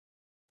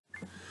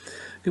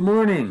Good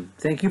morning.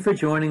 Thank you for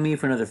joining me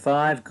for another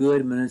 5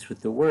 good minutes with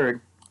the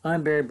Word.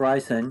 I'm Barry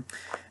Bryson,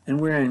 and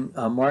we're in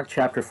Mark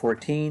chapter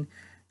 14.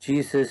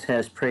 Jesus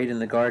has prayed in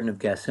the Garden of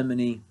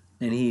Gethsemane,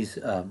 and he's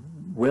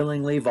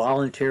willingly,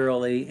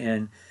 voluntarily,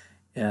 and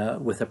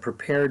with a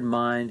prepared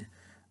mind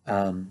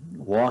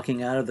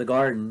walking out of the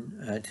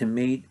garden to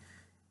meet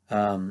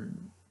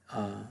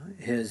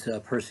his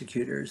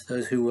persecutors,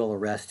 those who will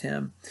arrest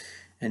him,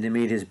 and to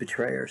meet his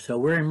betrayer. So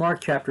we're in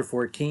Mark chapter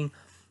 14.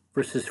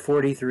 Verses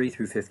 43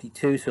 through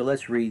 52. So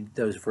let's read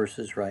those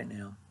verses right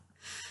now.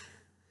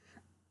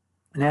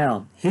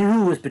 Now, he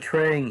who was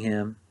betraying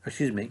him,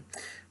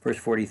 verse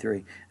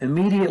 43,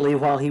 immediately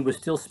while he was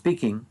still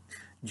speaking,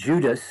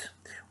 Judas,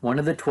 one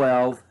of the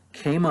 12,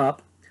 came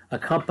up,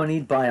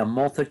 accompanied by a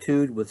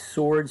multitude with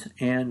swords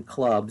and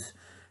clubs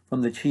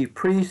from the chief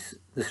priests,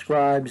 the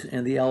scribes,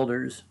 and the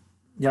elders.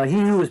 Now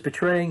he who was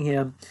betraying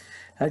him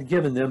had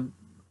given them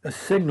a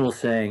signal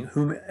saying,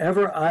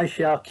 "Whomever I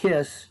shall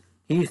kiss,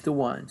 he's the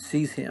one.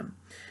 Seize him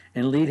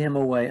and lead him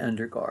away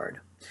under guard."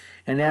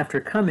 And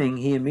after coming,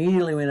 he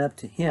immediately went up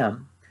to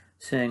him,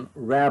 saying,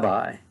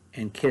 "Rabbi,"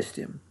 and kissed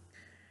him.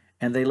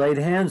 And they laid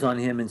hands on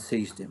him and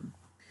seized him.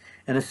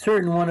 And a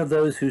certain one of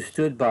those who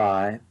stood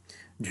by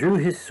drew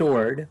his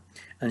sword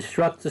and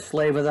struck the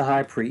slave of the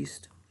high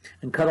priest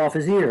and cut off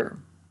his ear.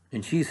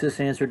 And Jesus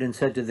answered and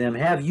said to them,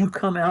 "Have you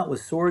come out with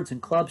swords and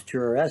clubs to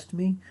arrest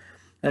me,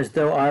 as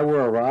though I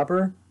were a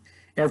robber?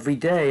 Every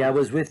day I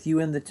was with you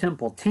in the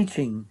temple,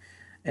 teaching,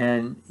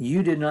 and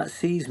you did not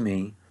seize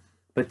me.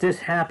 But this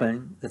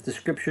happened that the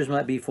scriptures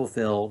might be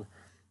fulfilled."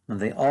 And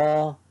they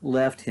all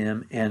left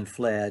him and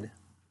fled.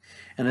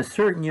 And a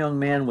certain young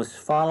man was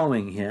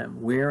following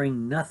him,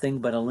 wearing nothing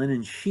but a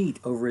linen sheet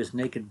over his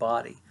naked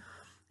body.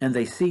 And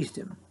they seized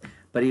him.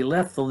 But he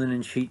left the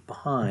linen sheet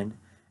behind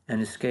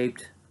and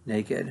escaped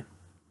naked.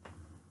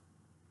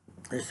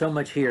 There's so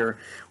much here.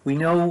 We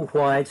know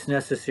why it's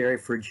necessary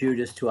for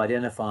Judas to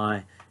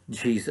identify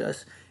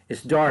Jesus.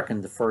 It's dark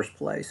in the first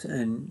place,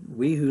 and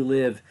we who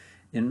live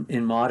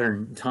in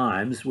modern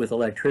times with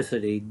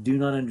electricity do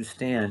not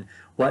understand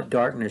what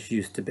darkness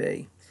used to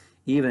be,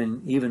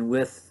 even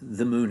with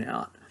the moon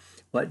out,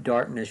 what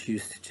darkness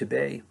used to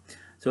be.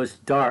 So it's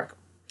dark.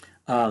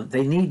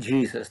 They need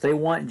Jesus. They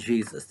want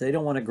Jesus. They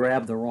don't want to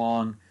grab the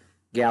wrong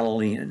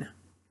Galilean.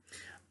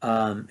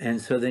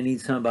 And so they need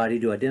somebody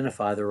to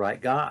identify the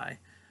right guy.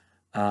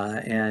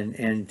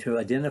 And to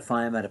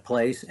identify him at a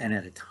place and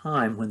at a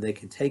time when they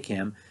can take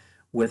him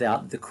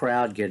without the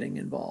crowd getting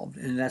involved.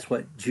 And that's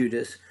what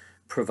Judas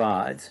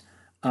provides.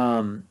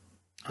 So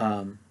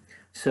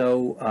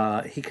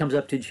he comes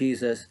up to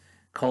Jesus,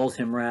 calls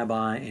him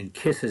Rabbi, and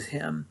kisses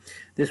him.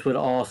 This would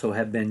also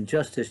have been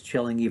just as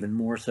chilling, even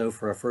more so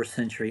for a first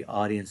century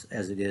audience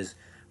as it is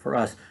for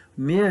us.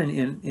 Men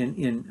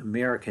in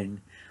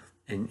American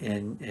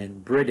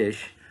and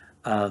British,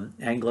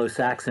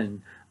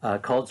 Anglo-Saxon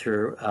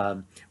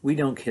culture, we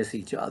don't kiss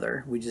each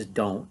other. We just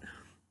don't.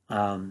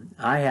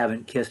 I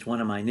haven't kissed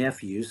one of my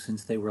nephews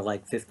since they were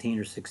like 15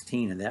 or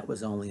 16, and that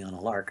was only on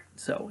a lark.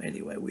 So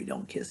anyway, we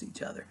don't kiss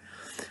each other.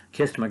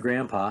 Kissed my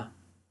grandpa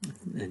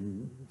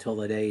until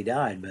the day he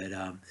died, but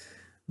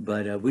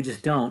we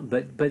just don't.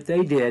 But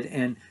they did,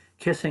 and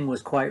kissing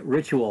was quite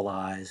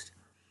ritualized.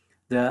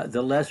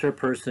 The lesser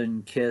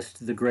person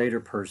kissed the greater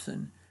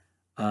person,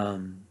 but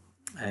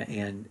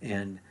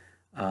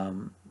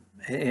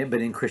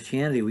in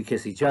Christianity, we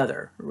kiss each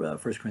other, 1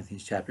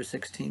 Corinthians chapter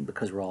 16,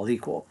 because we're all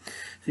equal.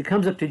 So he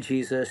comes up to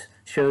Jesus,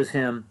 shows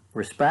him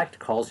respect,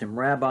 calls him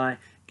Rabbi,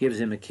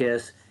 gives him a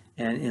kiss,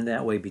 and in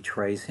that way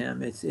betrays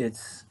him. It's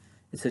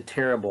a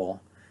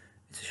terrible,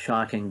 it's a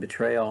shocking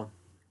betrayal.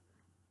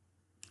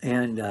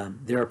 And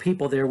there are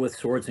people there with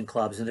swords and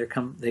clubs, and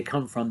they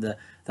come from the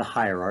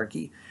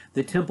hierarchy.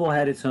 The temple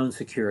had its own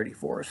security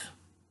force.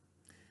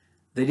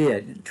 They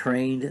did,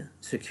 trained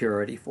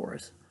security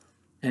force.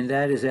 And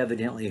that is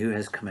evidently who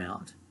has come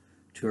out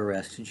to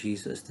arrest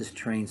Jesus, this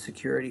trained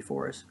security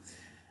force.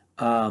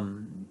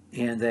 And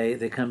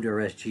they come to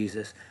arrest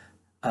Jesus.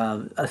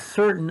 A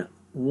certain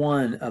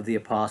one of the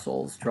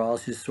apostles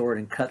draws his sword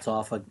and cuts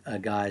off a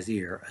guy's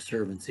ear, a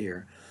servant's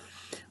ear.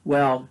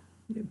 Well,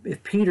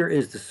 if Peter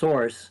is the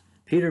source,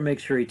 Peter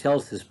makes sure he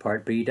tells this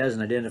part, but he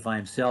doesn't identify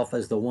himself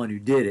as the one who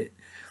did it,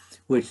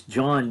 which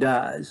John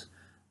does.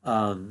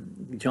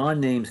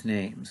 John names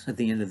names at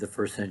the end of the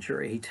first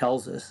century. He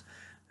tells us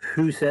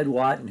who said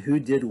what and who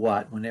did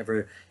what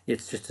whenever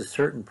it's just a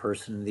certain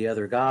person in the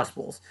other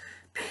Gospels.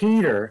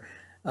 Peter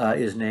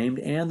is named,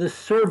 and the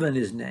servant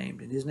is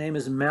named, and his name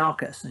is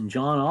Malchus. And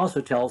John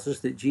also tells us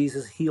that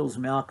Jesus heals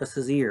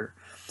Malchus's ear.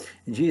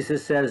 And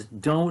Jesus says,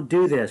 "Don't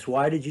do this.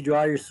 Why did you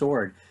draw your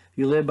sword? If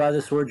you live by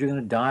the sword, you're going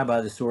to die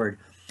by the sword."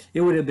 It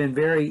would have been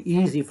very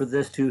easy for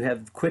this to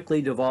have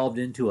quickly devolved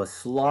into a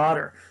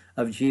slaughter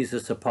of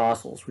Jesus'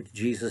 apostles, which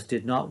Jesus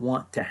did not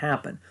want to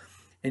happen.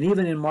 And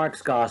even in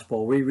Mark's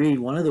gospel, we read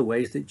one of the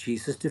ways that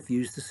Jesus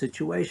diffused the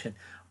situation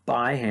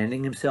by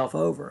handing himself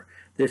over.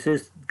 This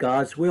is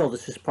God's will.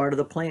 This is part of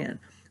the plan.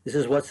 This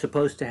is what's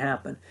supposed to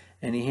happen.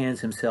 And he hands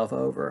himself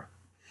over.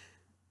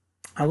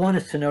 I want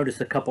us to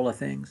notice a couple of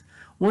things.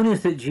 One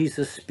is that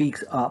Jesus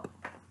speaks up.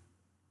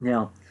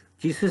 Now,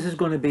 Jesus is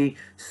going to be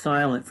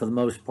silent for the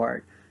most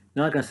part. He's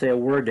not going to say a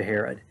word to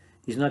Herod.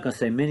 He's not going to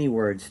say many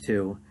words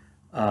to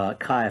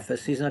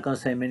Caiaphas. He's not going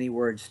to say many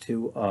words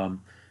to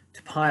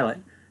Pilate.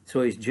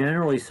 So he's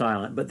generally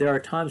silent. But there are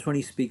times when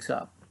he speaks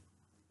up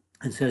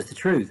and says the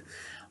truth.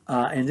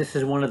 And this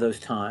is one of those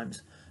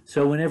times.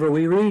 So whenever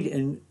we read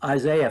in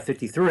Isaiah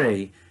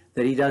 53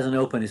 that he doesn't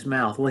open his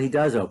mouth, well, he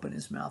does open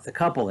his mouth a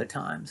couple of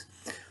times.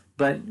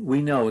 But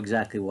we know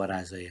exactly what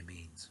Isaiah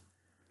means.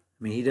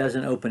 I mean, he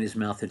doesn't open his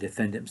mouth to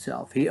defend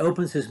himself. He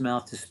opens his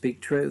mouth to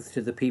speak truth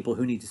to the people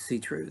who need to see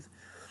truth.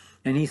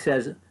 And he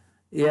says,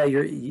 yeah,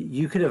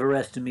 you could have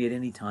arrested me at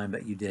any time,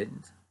 but you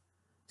didn't.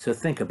 So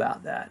think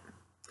about that.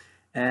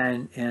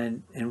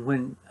 And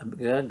when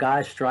a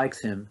guy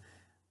strikes him,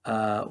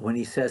 when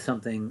he says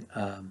something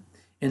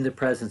in the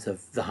presence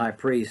of the high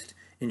priest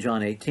in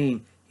John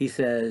 18, he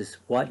says,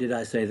 what did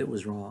I say that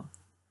was wrong?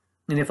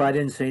 And if I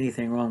didn't say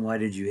anything wrong, why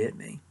did you hit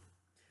me?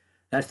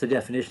 That's the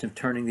definition of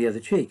turning the other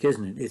cheek,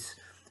 isn't it? It's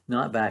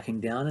not backing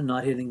down and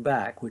not hitting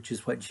back, which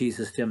is what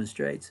Jesus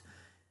demonstrates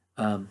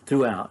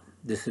throughout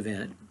this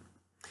event.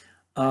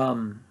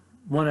 One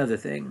other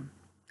thing.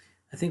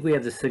 I think we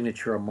have the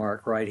signature of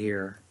Mark right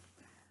here.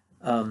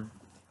 In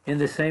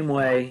the same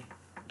way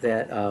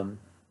that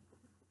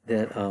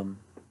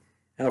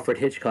Alfred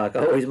Hitchcock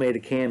always made a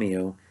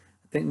cameo,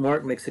 I think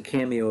Mark makes a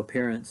cameo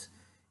appearance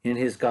in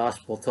his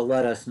gospel to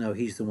let us know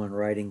he's the one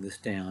writing this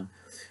down.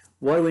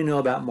 What do we know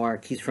about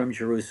Mark? He's from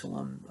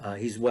Jerusalem.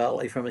 He's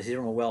from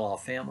a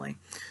well-off family.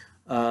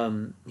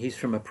 He's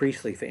from a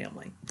priestly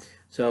family.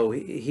 So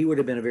he would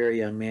have been a very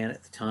young man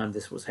at the time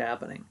this was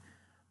happening,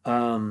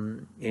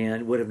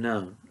 and would have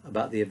known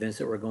about the events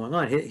that were going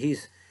on. He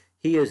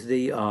is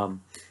the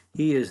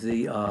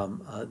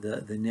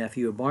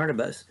nephew of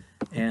Barnabas,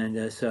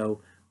 and so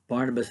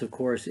Barnabas, of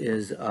course,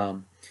 is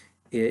an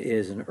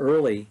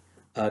early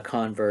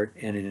convert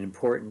and an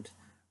important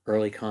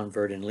early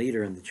convert and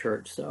leader in the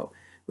church. So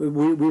we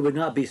would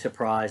not be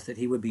surprised that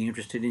he would be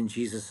interested in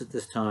Jesus at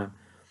this time.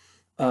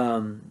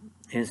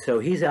 And so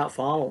he's out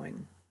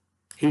following.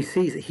 He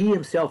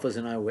himself is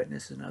an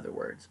eyewitness, in other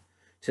words,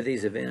 to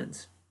these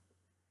events.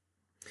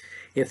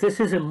 If this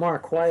isn't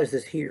Mark, why is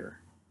this here?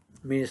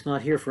 I mean, it's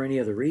not here for any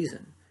other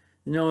reason.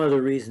 No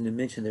other reason to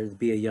mention there to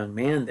be a young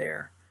man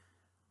there.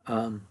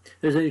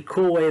 There's a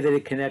cool way that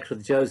it connects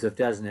with Joseph,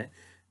 doesn't it?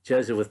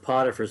 Joseph with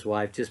Potiphar's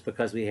wife, just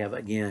because we have,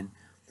 again,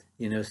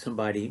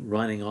 somebody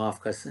running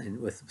off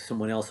with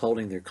someone else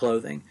holding their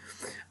clothing,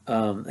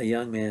 a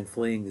young man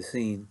fleeing the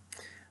scene.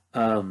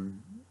 But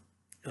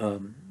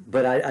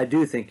I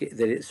do think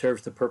that it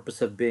serves the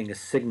purpose of being a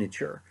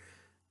signature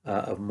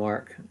of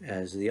Mark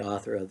as the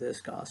author of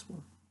this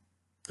gospel.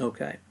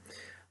 Okay.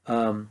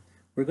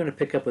 We're going to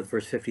pick up with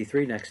verse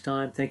 53 next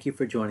time. Thank you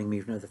for joining me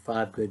for another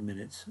 5 good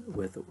minutes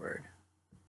with the Word.